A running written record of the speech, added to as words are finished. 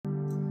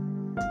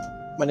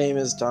My name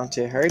is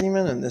Dante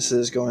Hardiman, and this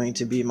is going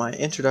to be my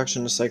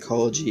Introduction to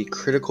Psychology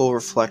Critical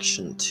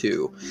Reflection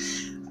 2.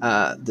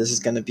 This is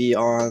going to be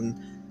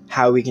on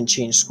how we can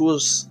change school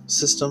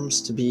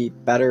systems to be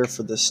better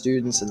for the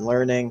students in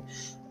learning,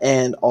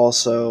 and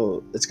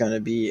also it's going to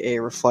be a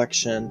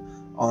reflection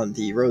on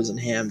the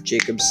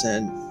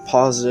Rosenham-Jacobson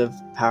positive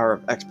power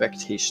of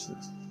expectation.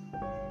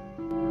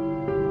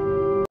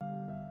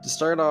 To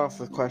start off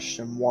with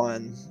question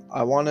 1,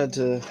 I wanted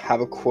to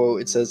have a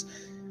quote. It says,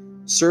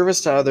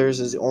 "Service to others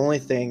is the only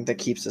thing that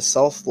keeps the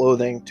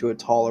self-loathing to a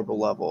tolerable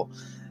level."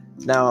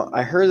 Now,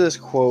 I heard this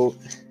quote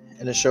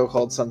in a show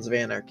called Sons of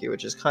Anarchy,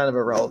 which is kind of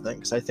irrelevant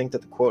because I think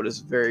that the quote is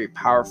very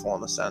powerful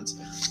in a sense.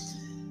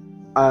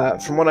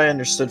 From what I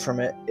understood from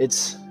it,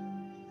 it's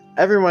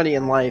everybody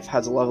in life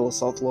has a level of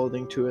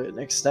self-loathing to an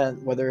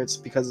extent, whether it's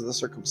because of the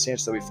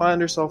circumstance that we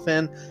find ourselves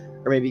in,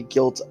 or maybe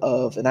guilt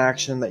of an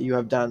action that you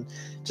have done.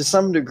 To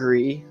some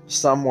degree,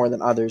 some more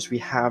than others, we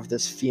have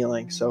this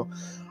feeling. So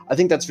I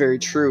think that's very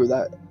true,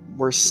 that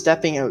we're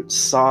stepping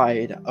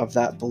outside of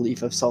that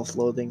belief of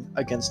self-loathing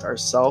against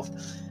ourselves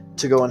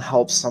to go and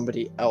help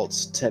somebody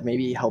else, to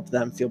maybe help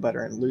them feel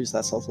better and lose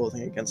that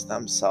self-loathing against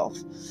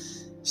themselves.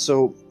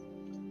 So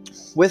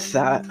with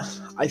that,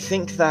 I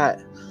think that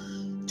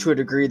to a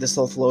degree the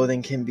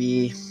self-loathing can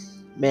be,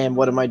 man,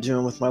 what am I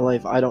doing with my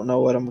life? I don't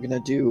know what I'm going to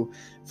do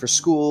for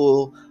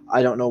school.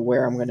 I don't know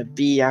where I'm going to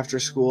be after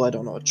school. I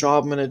don't know what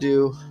job I'm going to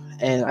do.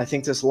 And I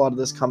think a lot of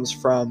this comes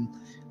from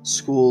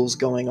schools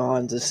going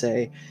on to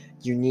say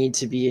you need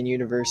to be in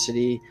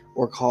university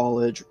or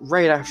college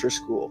right after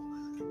school.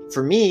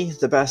 For me,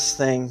 the best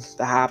thing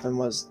that happened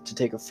was to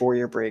take a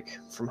 4-year break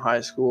from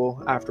high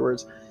school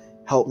afterwards.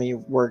 Helped me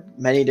work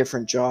many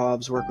different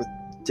jobs, work with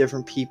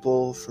different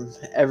people from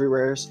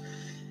everywhere,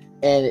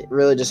 and it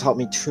really just helped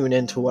me tune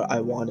into what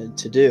I wanted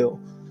to do.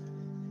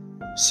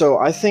 So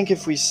I think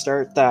if we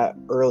start that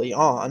early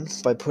on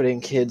by putting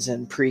kids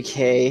in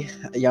pre-K,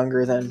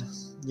 younger than,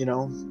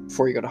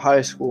 before you go to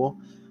high school,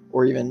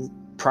 or even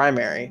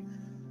primary,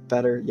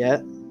 better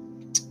yet,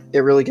 it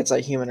really gets that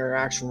human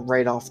interaction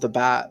right off the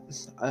bat.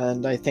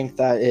 And I think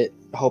that it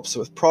helps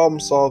with problem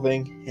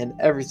solving and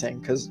everything,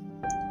 because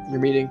you're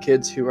meeting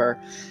kids who are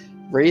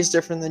raised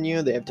different than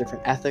you. They have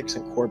different ethics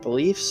and core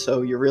beliefs.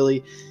 So you're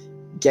really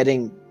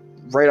getting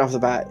right off the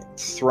bat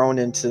thrown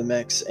into the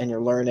mix, and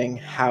you're learning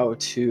how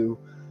to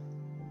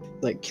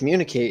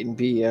communicate and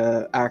be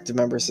an active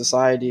member of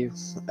society,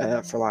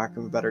 for lack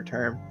of a better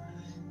term.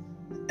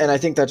 And I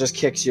think that just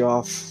kicks you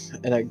off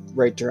in a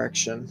right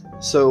direction.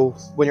 So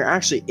when you're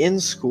actually in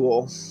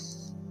school,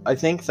 I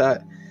think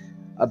that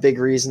a big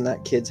reason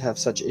that kids have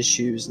such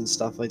issues and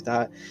stuff like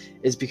that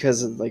is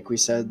because of, like we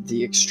said,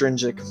 the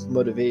extrinsic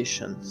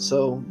motivation.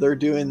 So they're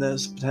doing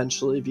this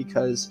potentially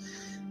because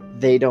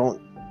they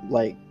don't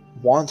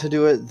want to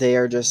do it. They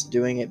are just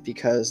doing it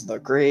because of the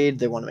grade,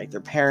 they want to make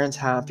their parents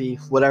happy,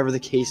 whatever the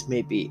case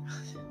may be.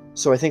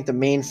 So I think the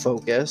main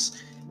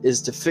focus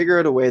is to figure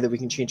out a way that we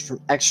can change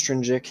from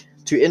extrinsic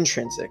to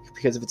intrinsic,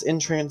 because if it's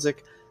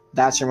intrinsic,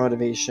 that's your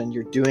motivation.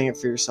 You're doing it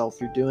for yourself.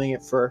 You're doing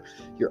it for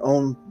your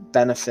own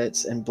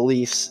benefits and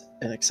beliefs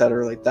and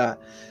etc. like that.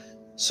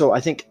 So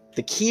I think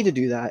the key to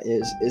do that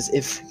is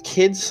if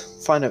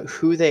kids find out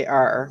who they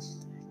are,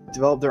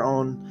 develop their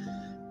own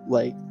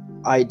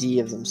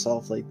idea of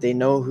themselves, they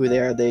know who they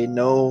are, they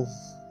know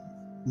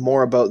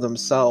more about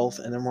themselves,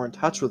 and they're more in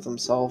touch with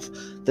themselves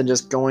than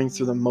just going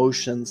through the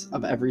motions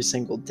of every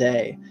single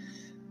day.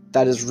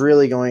 That is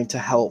really going to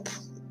help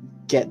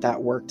get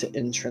that work to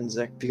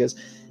intrinsic, because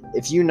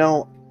if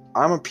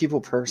I'm a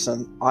people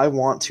person, I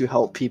want to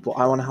help people,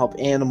 I want to help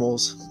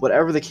animals,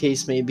 whatever the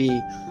case may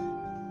be,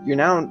 you're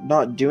now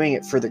not doing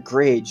it for the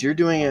grades, you're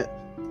doing it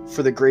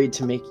for the grade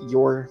to make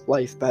your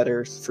life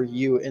better for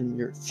you and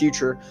your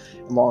future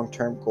and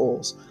long-term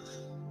goals.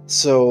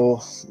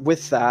 So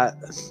with that,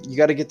 you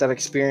got to get that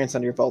experience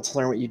under your belt to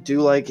learn what you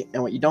do like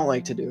and what you don't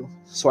like to do.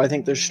 So I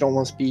think there should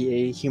almost be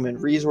a human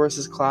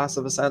resources class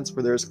of a sense,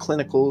 where there's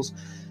clinicals,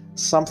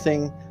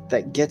 something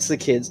that gets the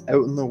kids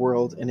out in the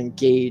world and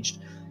engaged,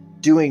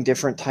 doing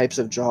different types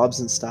of jobs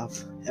and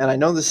stuff. And I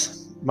know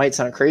this might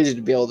sound crazy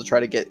to be able to try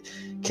to get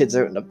kids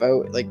out and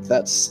about,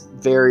 that's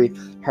very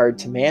hard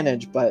to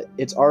manage, but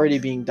it's already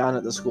being done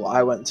at the school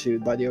I went to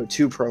by the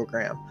O2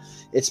 program.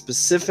 It's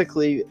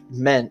specifically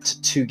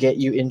meant to get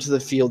you into the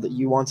field that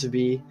you want to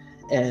be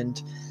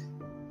and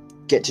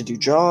get to do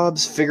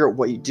jobs, figure out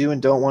what you do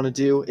and don't want to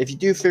do. If you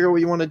do figure out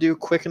what you want to do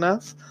quick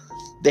enough,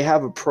 they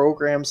have a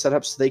program set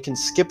up so they can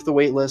skip the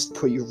wait list,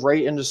 put you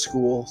right into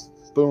school,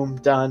 boom,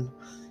 done,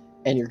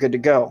 and you're good to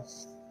go.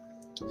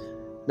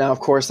 Now,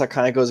 of course, that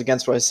kind of goes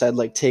against what I said,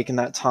 taking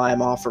that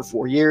time off for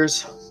 4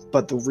 years.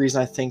 But the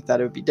reason I think that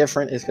it would be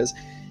different is because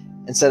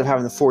instead of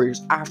having the 4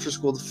 years after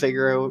school to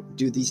figure out,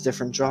 do these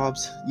different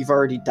jobs, you've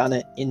already done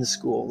it in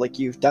school.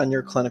 You've done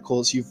your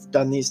clinicals, you've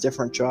done these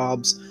different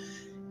jobs,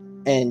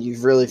 and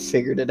you've really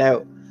figured it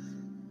out.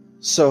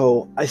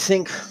 So I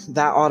think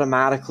that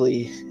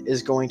automatically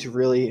is going to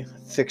really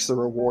fix the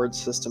reward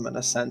system in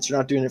a sense. You're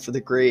not doing it for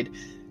the grade,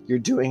 you're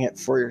doing it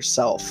for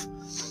yourself.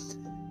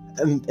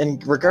 in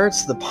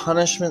regards to the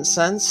punishment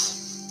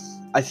sense,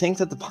 I think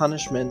that the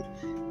punishment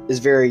is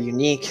very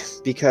unique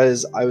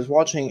because I was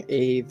watching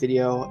a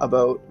video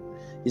about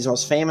he's the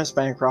most famous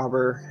bank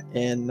robber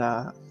in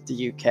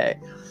the UK.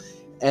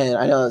 And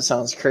I know that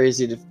sounds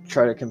crazy to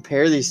try to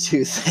compare these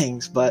two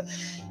things, but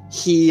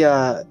he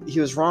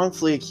was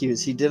wrongfully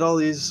accused. He did all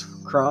these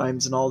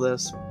crimes and all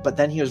this, but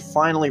then he was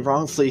finally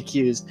wrongfully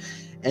accused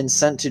and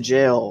sent to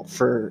jail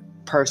for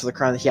parts of the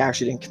crime that he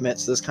actually didn't commit.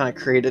 So this kind of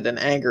created an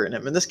anger in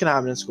him. And this can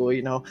happen in school,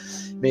 you know.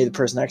 Maybe the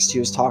person next to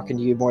you is talking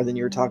to you more than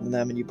you were talking to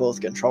them, and you both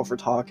get in trouble for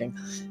talking.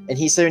 And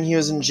he said when he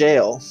was in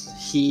jail,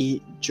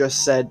 he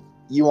just said,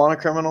 "You want a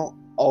criminal?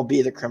 I'll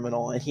be the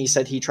criminal." And he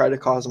said he tried to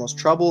cause the most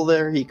trouble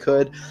there he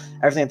could,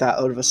 everything like that,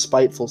 out of a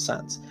spiteful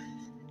sense.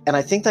 And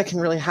I think that can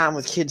really happen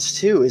with kids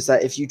too, is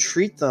that if you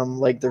treat them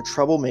like they're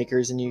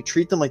troublemakers and you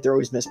treat them like they're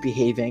always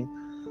misbehaving,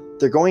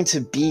 they're going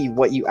to be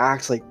what you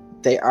act like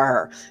they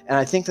are. And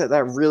I think that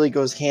that really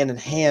goes hand in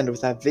hand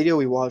with that video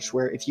we watched,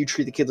 where if you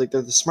treat the kids like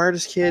they're the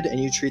smartest kid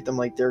and you treat them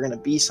like they're going to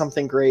be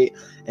something great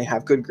and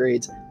have good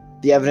grades,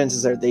 the evidence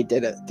is there they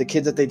did it. The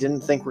kids that they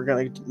didn't think were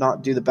going to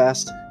not do the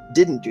best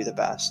didn't do the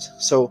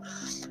best. So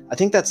I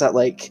think that's that,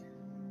 like,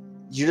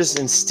 you're just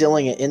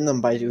instilling it in them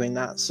by doing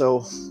that.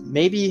 So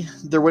maybe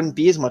there wouldn't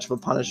be as much of a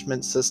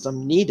punishment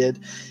system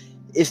needed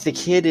if the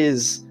kid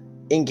is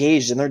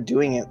engaged and they're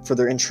doing it for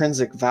their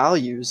intrinsic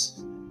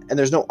values and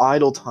there's no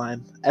idle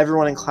time.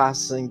 Everyone in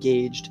class is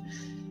engaged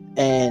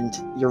and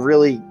you're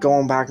really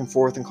going back and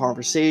forth in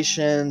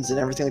conversations and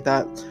everything like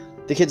that.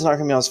 The kid's not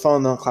going to be on his phone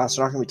in the class.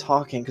 They're not going to be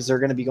talking because they're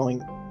going to be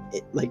going,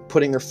 like,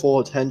 putting their full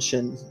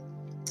attention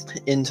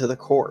into the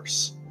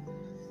course.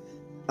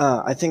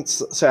 I think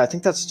so. I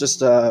think that's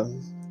just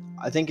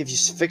I think if you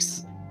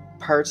fix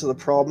parts of the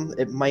problem,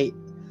 it might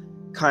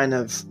kind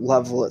of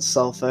level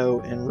itself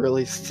out and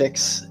really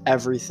fix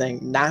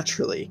everything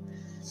naturally.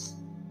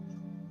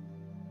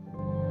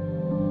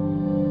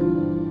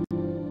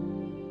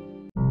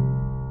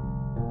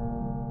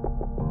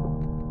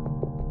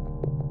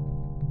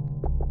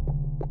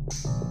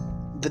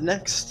 The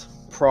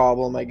next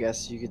problem, I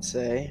guess you could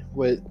say,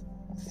 with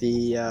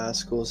the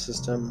school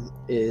system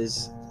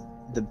is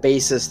the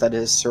basis that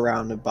is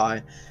surrounded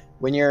by.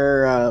 When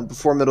you're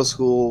before middle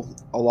school,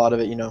 a lot of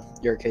it, you know,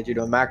 you're a kid, you're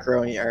doing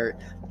macro art,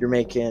 you're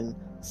making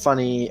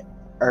funny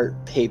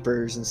art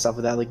papers and stuff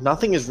like that. Like,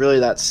 nothing is really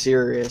that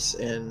serious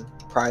in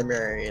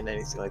primary and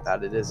anything like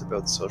that. It is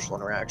about the social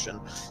interaction,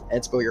 and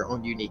it's about your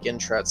own unique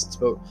interests. It's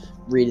about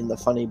reading the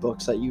funny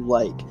books that you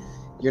like.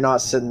 You're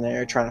not sitting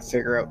there trying to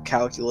figure out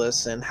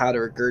calculus and how to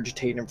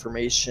regurgitate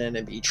information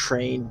and be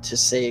trained to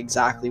say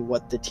exactly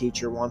what the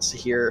teacher wants to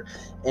hear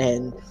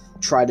and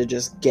try to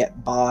just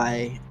get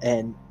by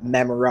and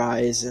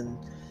memorize and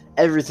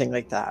everything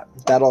like that.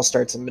 That all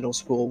starts in middle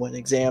school when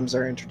exams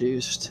are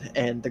introduced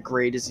and the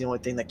grade is the only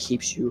thing that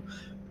keeps you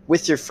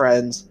with your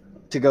friends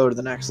to go to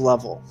the next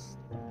level.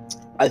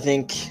 I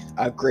think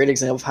a great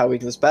example of how we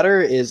do this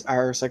better is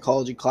our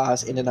psychology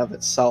class in and of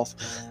itself.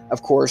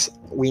 Of course,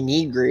 we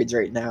need grades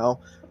right now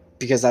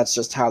because that's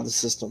just how the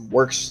system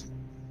works.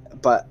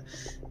 But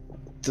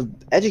the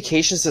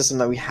education system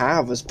that we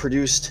have was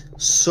produced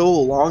so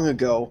long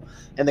ago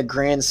in the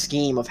grand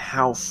scheme of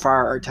how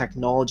far our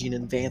technology and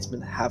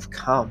advancement have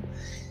come.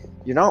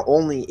 You're not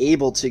only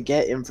able to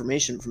get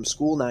information from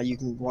school now, you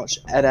can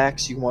watch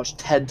edX, you can watch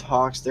TED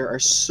Talks. There are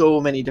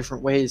so many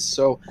different ways.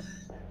 So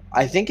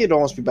I think it'd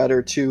almost be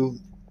better to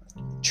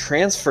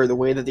transfer the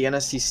way that the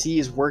NSTC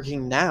is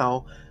working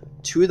now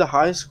to the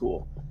high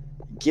school.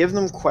 Give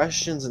them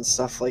questions and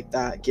stuff like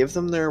that. Give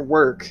them their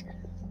work,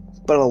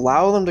 but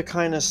allow them to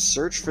kind of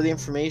search for the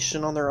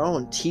information on their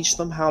own. Teach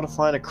them how to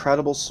find a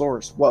credible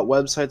source, what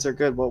websites are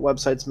good, what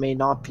websites may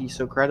not be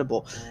so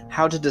credible,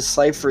 how to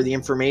decipher the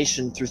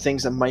information through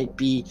things that might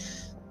be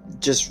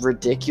just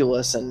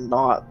ridiculous and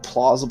not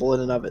plausible in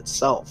and of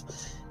itself,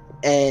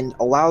 and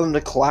allow them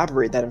to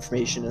collaborate that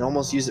information and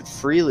almost use it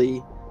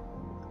freely.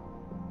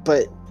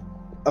 But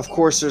of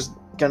course there's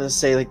gonna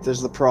say, like,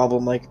 there's the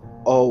problem, like,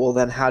 oh, well,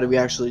 then how do we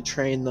actually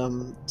train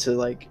them to,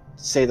 like,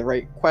 say the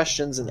right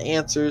questions and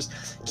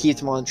answers, keep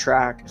them on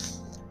track?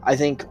 I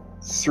think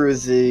through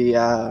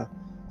the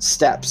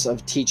steps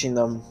of teaching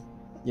them,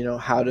 you know,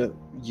 how to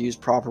use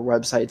proper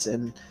websites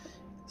and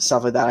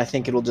stuff like that, I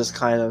think it'll just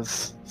kind of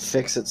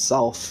fix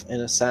itself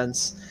in a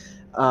sense.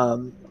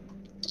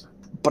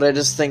 But I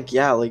just think,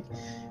 yeah, like,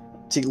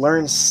 to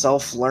learn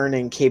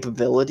self-learning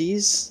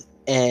capabilities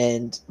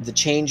and the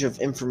change of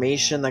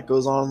information that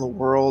goes on in the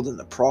world and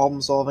the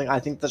problem solving, I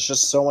think that's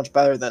just so much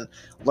better than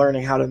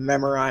learning how to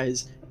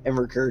memorize and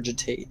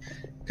regurgitate.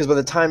 Because by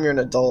the time you're an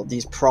adult,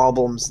 these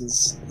problems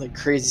and, like,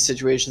 crazy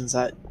situations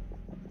that,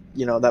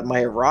 you know, that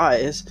might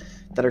arise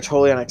that are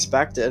totally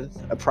unexpected,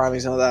 a prime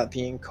example of that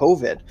being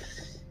COVID,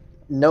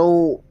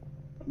 no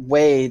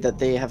way that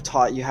they have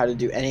taught you how to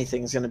do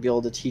anything is going to be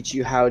able to teach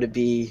you how to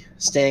be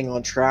staying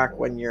on track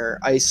when you're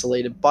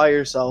isolated by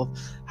yourself,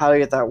 how to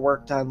get that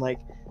work done. Like,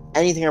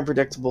 anything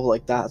unpredictable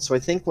like that. So I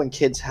think when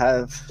kids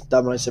have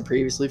done what I said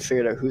previously,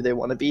 figured out who they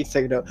want to be,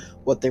 figured out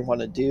what they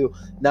want to do,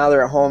 now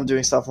they're at home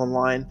doing stuff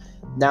online.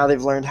 Now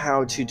they've learned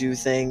how to do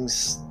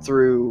things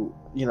through,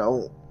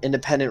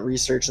 independent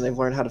research, and they've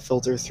learned how to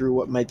filter through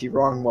what might be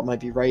wrong, what might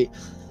be right.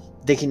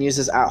 They can use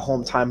this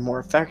at-home time more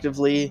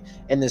effectively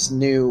in this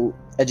new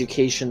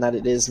education that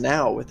it is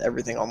now with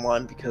everything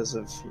online because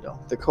of,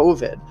 the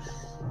COVID.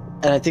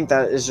 And I think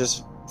that is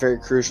just very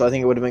crucial. I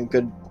think it would have been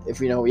good if,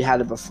 we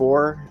had it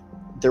before.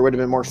 There would have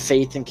been more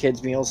faith in kids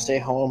being able to stay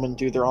home and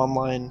do their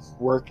online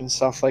work and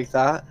stuff like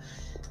that.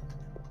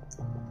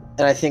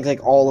 And I think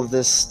like all of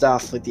this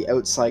stuff, like the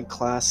outside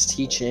class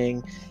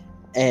teaching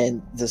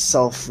and the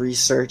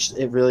self-research,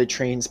 it really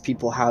trains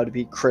people how to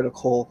be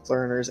critical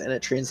learners, and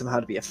it trains them how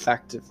to be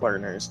effective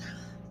learners,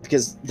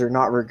 because they're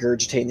not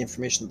regurgitating the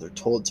information that they're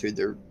told to.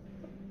 They're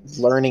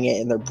learning it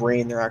in their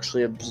brain. They're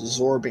actually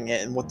absorbing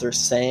it, and what they're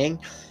saying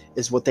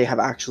is what they have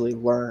actually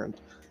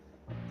learned.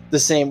 The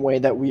same way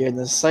that we in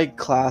the psych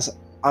class,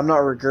 I'm not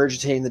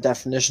regurgitating the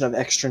definition of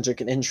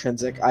extrinsic and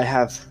intrinsic. I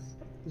have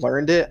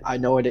learned it. I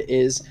know what it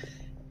is,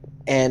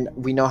 and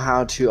we know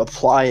how to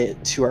apply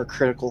it to our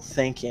critical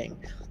thinking,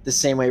 the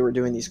same way we're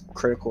doing these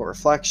critical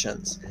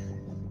reflections.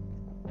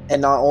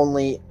 And not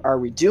only are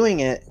we doing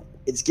it,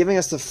 it's giving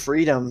us the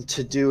freedom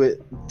to do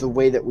it the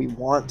way that we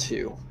want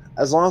to,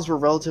 as long as we're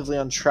relatively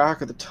on track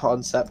with the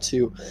concept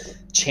to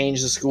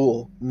change the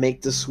school,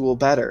 make the school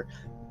better,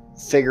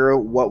 figure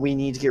out what we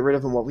need to get rid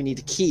of and what we need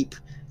to keep.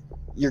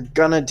 You're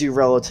gonna do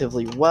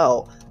relatively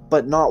well,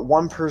 but not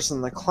one person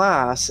in the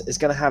class is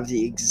gonna have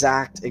the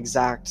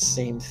exact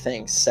same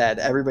thing said.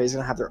 Everybody's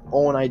gonna have their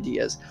own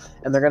ideas,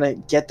 and they're gonna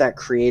get that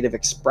creative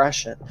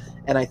expression.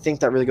 And I think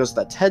that really goes to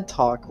that TED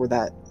Talk, where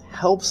that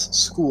helps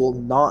school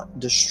not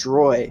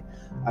destroy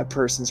a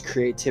person's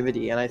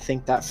creativity. And I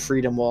think that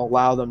freedom will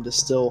allow them to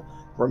still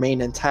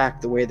remain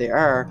intact the way they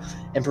are,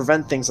 and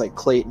prevent things like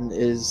Clayton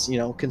is,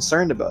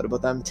 concerned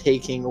about them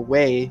taking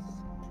away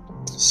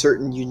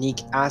certain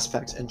unique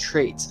aspects and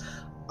traits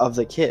of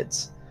the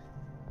kids.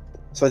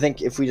 So I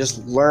think if we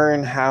just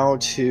learn how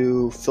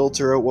to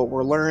filter out what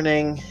we're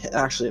learning, and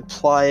actually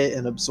apply it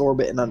and absorb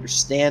it and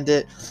understand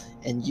it,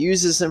 and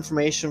use this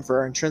information for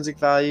our intrinsic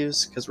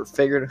values, because we're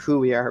figuring out who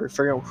we are, we're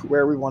figuring out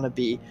where we want to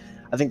be,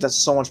 I think that's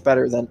so much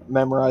better than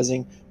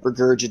memorizing,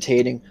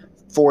 regurgitating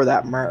for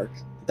that mark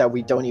that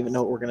we don't even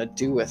know what we're going to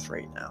do with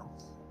right now.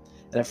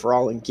 And if we're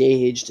all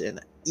engaged and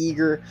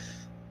eager,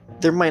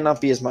 there might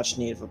not be as much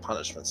need of a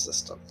punishment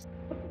system.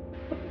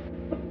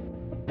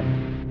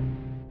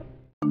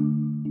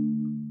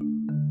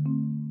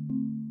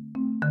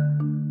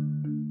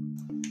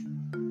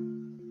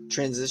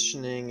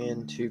 Transitioning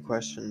into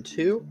question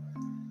 2.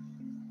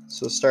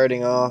 So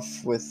starting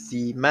off with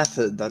the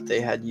method that they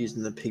had used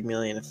in the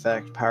Pygmalion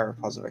effect, power of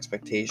positive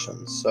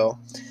expectations. So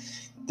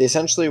they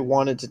essentially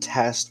wanted to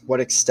test what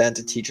extent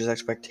a teacher's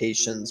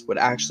expectations would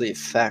actually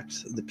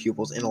affect the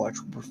pupil's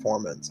intellectual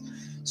performance.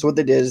 So what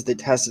they did is they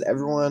tested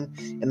everyone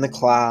in the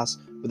class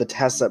with a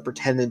test that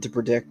pretended to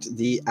predict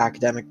the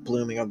academic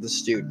blooming of the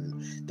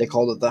student. They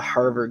called it the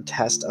Harvard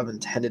Test of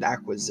Intended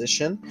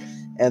Acquisition,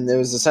 and it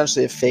was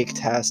essentially a fake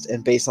test,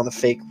 and based on the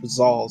fake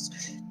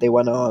results, they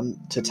went on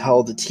to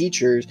tell the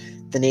teachers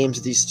the names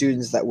of these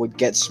students that would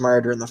get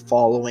smarter in the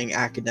following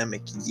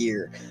academic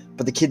year.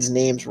 But the kids'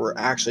 names were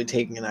actually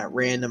taken at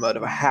random out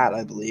of a hat,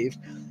 I believe,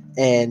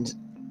 and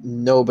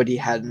nobody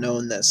had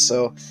known this.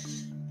 So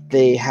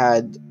they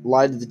had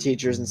lied to the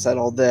teachers and said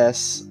all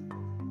this,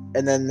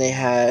 and then they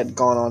had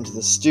gone on to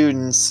the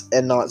students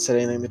and not said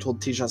anything. They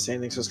told the teacher not to say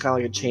anything, so it's kind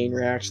of like a chain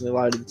reaction. They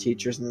lied to the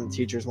teachers, and then the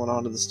teachers went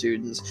on to the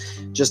students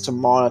just to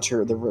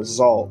monitor the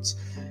results.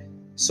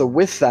 So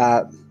with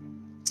that,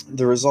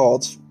 the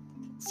results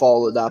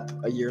followed up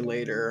a year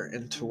later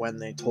into when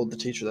they told the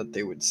teacher that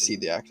they would see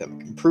the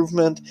academic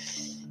improvement.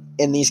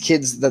 And these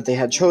kids that they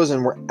had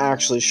chosen were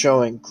actually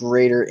showing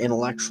greater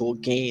intellectual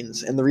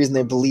gains. And the reason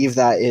they believe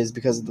that is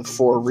because of the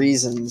 4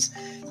 reasons: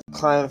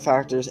 climate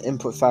factors,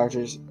 input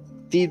factors,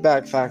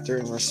 feedback factor,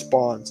 and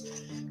response.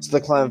 So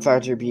the climate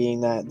factor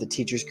being that the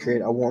teachers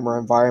create a warmer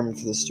environment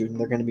for the student.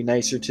 They're going to be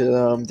nicer to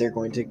them. They're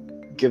going to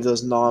give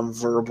those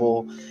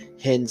non-verbal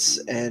hints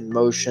and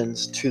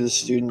motions to the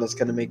student that's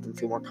going to make them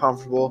feel more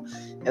comfortable.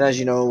 And as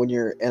you know, when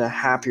you're in a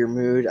happier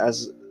mood,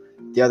 as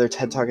the other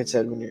TED Talk had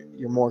said, when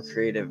you're more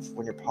creative,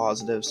 when you're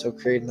positive. So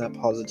creating that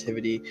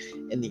positivity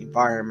in the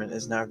environment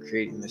is now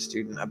creating the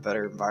student a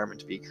better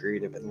environment to be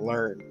creative and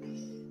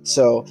learn.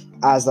 So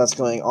as that's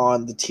going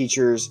on, the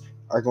teachers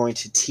are going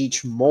to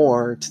teach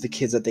more to the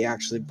kids that they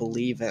actually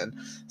believe in.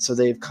 So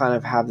they've kind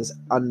of have this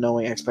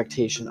unknowing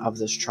expectation of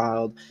this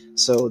child.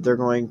 So they're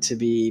going to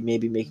be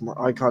maybe making more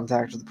eye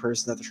contact with the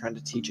person that they're trying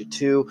to teach it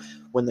to.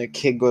 When the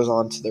kid goes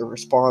on to their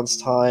response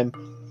time,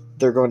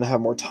 they're going to have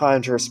more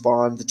time to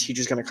respond. The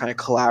teacher's going to kind of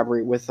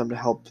collaborate with them to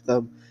help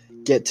them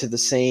get to the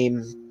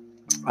same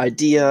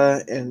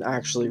idea and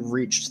actually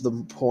reach to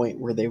the point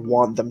where they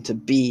want them to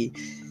be.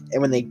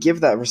 And when they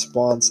give that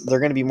response, they're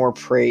going to be more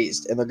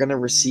praised, and they're going to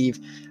receive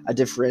a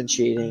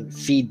differentiating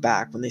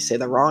feedback when they say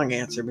the wrong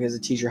answer, because the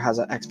teacher has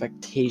an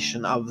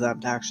expectation of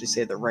them to actually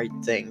say the right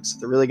thing. So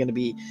they're really going to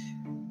be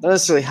not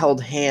necessarily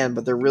held hand,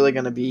 but they're really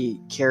going to be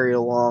carried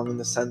along in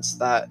the sense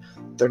that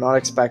they're not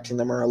expecting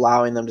them or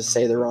allowing them to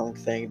say the wrong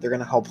thing. They're going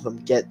to help them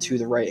get to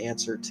the right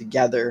answer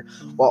together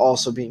while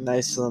also being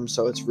nice to them.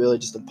 So it's really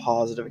just a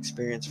positive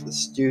experience for the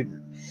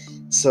student.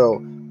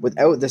 So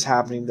without this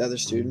happening to the other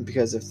student,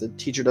 because if the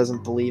teacher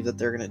doesn't believe that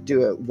they're going to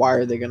do it, why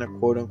are they going to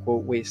quote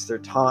unquote waste their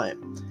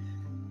time?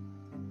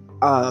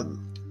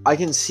 I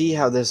can see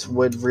how this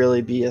would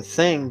really be a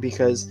thing,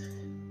 because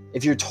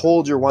if you're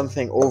told you're one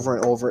thing over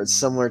and over, it's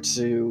similar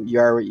to you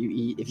are what you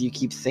eat. If you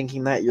keep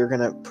thinking that, you're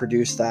going to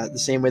produce that. The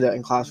same way that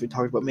in class we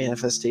talked about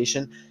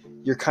manifestation,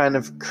 you're kind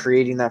of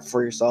creating that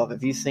for yourself.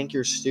 If you think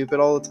you're stupid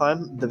all the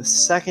time, the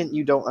second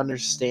you don't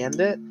understand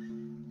it,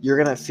 you're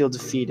going to feel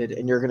defeated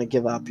and you're going to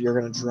give up. You're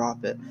going to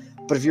drop it.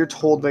 But if you're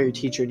told by your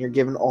teacher and you're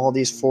given all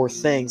these 4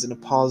 things in a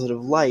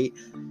positive light,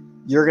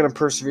 you're going to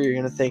persevere. You're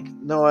going to think,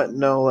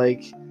 no,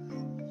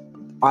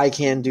 I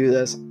can do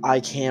this. I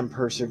can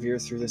persevere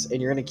through this.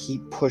 And you're going to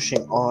keep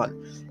pushing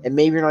on. And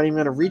maybe you're not even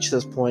going to reach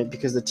this point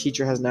because the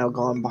teacher has now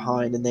gone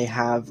behind and they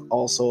have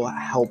also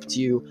helped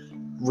you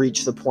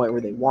reach the point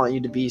where they want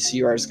you to be. So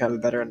you are just going to have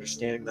a better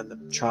understanding than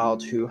the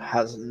child who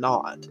has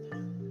not.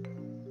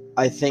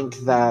 I think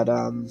that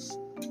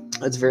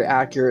it's a very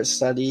accurate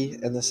study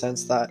in the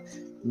sense that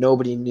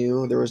nobody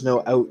knew. There was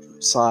no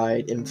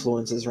outside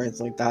influences or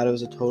anything like that. It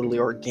was a totally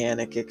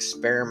organic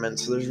experiment.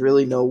 So there's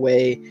really no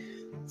way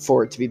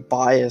for it to be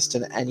biased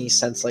in any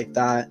sense like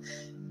that.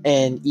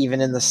 And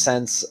even in the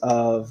sense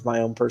of my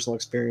own personal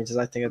experiences,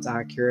 I think it's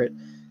accurate.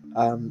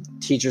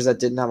 Teachers that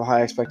didn't have a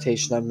high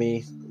expectation of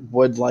me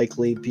would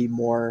likely be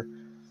more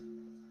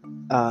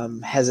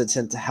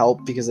hesitant to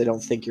help because they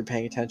don't think you're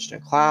paying attention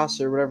to class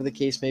or whatever the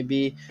case may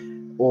be.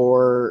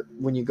 Or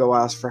when you go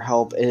ask for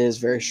help, it is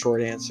very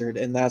short answered,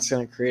 and that's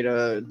going to create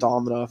a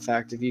domino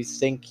effect. If you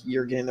think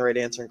you're getting the right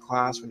answer in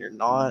class when you're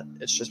not,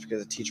 it's just because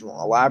the teacher won't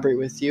elaborate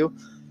with you.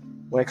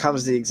 When it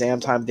comes to the exam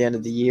time at the end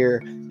of the year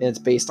and it's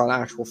based on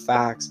actual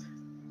facts,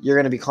 you're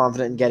going to be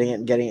confident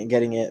in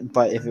getting it.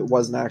 But if it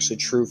wasn't actually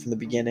true from the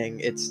beginning,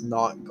 it's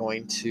not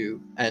going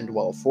to end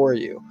well for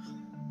you.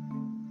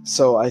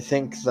 So I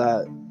think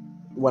that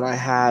when I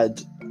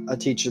had a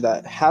teacher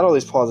that had all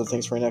these positive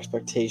things for and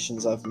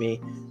expectations of me,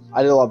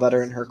 I did a lot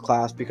better in her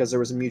class because there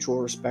was a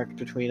mutual respect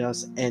between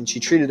us, and she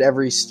treated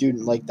every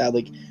student like that.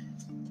 Like,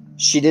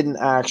 she didn't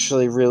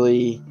actually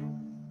really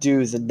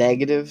do the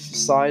negative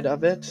side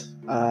of it.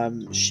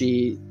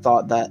 She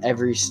thought that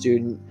every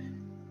student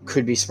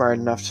could be smart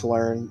enough to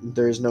learn.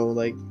 There's no,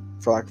 like,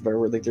 for lack of a better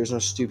word, like, there's no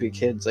stupid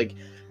kids. Like,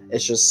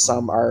 it's just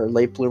some are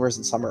late bloomers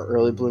and some are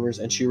early bloomers,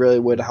 and she really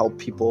would help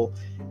people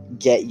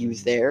get you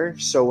there.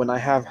 So when I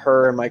have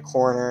her in my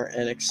corner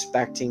and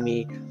expecting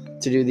me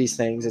to do these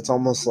things, it's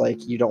almost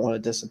like you don't want to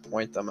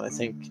disappoint them. And I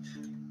think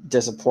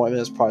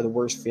disappointment is probably the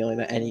worst feeling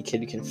that any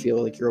kid can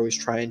feel. Like, you're always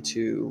trying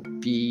to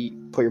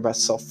put your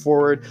best self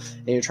forward,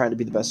 and you're trying to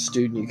be the best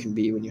student you can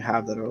be when you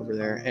have that over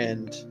there.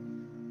 And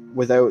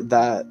without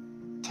that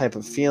type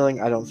of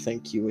feeling, I don't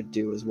think you would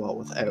do as well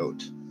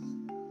without.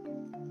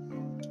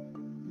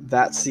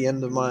 That's the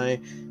end of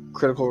my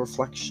critical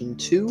reflection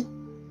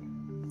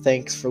 2.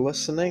 Thanks for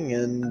listening,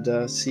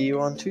 and see you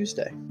on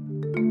Tuesday.